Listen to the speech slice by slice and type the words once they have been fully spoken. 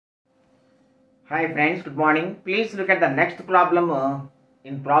Hi friends, good morning. Please look at the next problem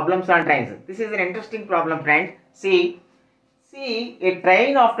in problems on trains. This is an interesting problem, friends. See, a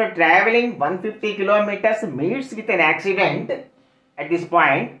train after traveling 150 kilometers meets with an accident at this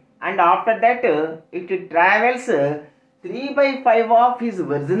point, and after that it travels 3 by 5 of his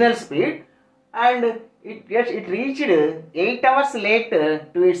original speed, and it reached 8 hours late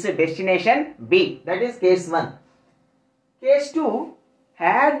to its destination B. That is case 1. Case 2.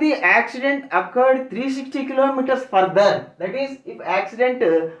 Had the accident occurred 360 kilometers further, that is, if accident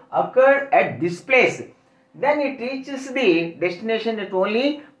occurred at this place, then it reaches the destination at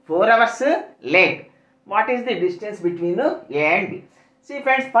only 4 hours late. What is the distance between A and B? See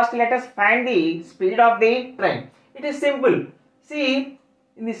friends, first let us find the speed of the train. It is simple. See,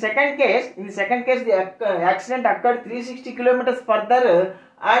 in the second case, the accident occurred 360 kilometers further,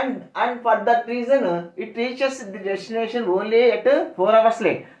 and for that reason it reaches the destination only at 4 hours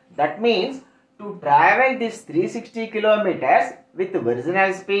late. That means to travel this 360 kilometers with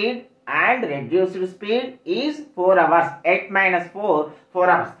original speed and reduced speed is 4 hours. 8 minus 4, 4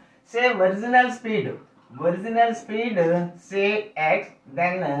 hours. Say original speed say x,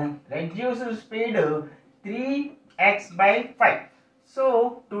 then reduced speed 3x by 5.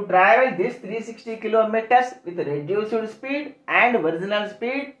 So, to travel this 360 kilometers with reduced speed and original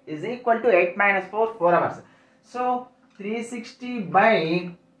speed is equal to 8 minus 4, 4 hours. So, 360 by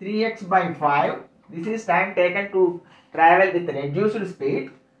 3x by 5, this is time taken to travel with reduced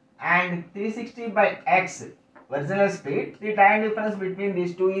speed, and 360 by x, original speed, the time difference between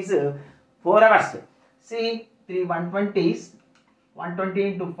these two is 4 hours. See, 120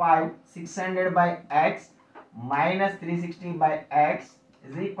 into 5, 600 by x minus 360 by x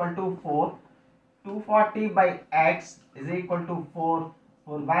is equal to 4. 240 by x is equal to 4.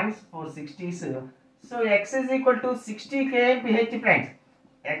 4 ones, 4 60s. So x is equal to 60 km/h, friends.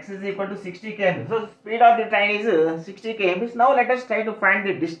 X is equal to 60 km. So speed of the train is 60 km. Now let us try to find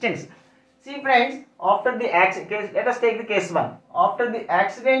the distance. See friends, after the accident, let us take the case 1. After the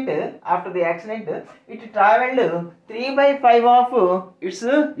accident, it travelled 3 by 5 of its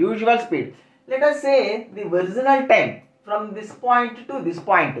usual speed. Let us say the original time from this point to this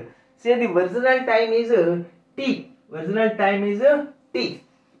point. Say the original time is t. T.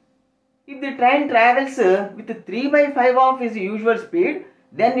 If the train travels with 3 by 5 of its usual speed,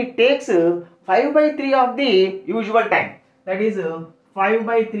 then it takes 5 by 3 of the usual time. That is 5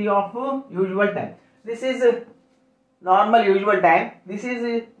 by 3 of usual time. This is normal usual time. This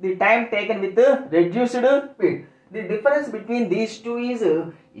is the time taken with reduced speed. The difference between these two is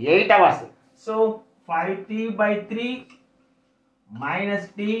 8 hours. So 5t by 3 minus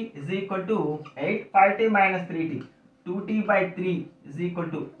t is equal to 8. 5t minus 3t. 2t by 3 is equal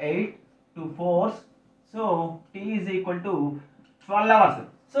to 8 to 4. So t is equal to 12 hours.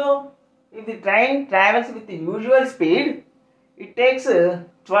 So if the train travels with the usual speed, it takes 12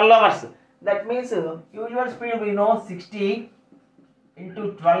 hours. That means usual speed we know 60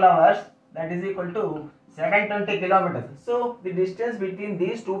 into 12 hours, that is equal to 720 kilometers. So the distance between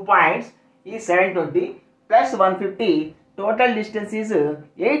these 2 points is 720 plus 150. Total distance is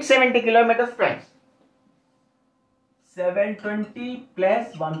 870 kilometers, friends. 720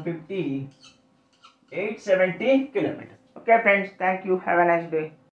 plus 150, 870 kilometers. Okay friends, thank you. Have a nice day.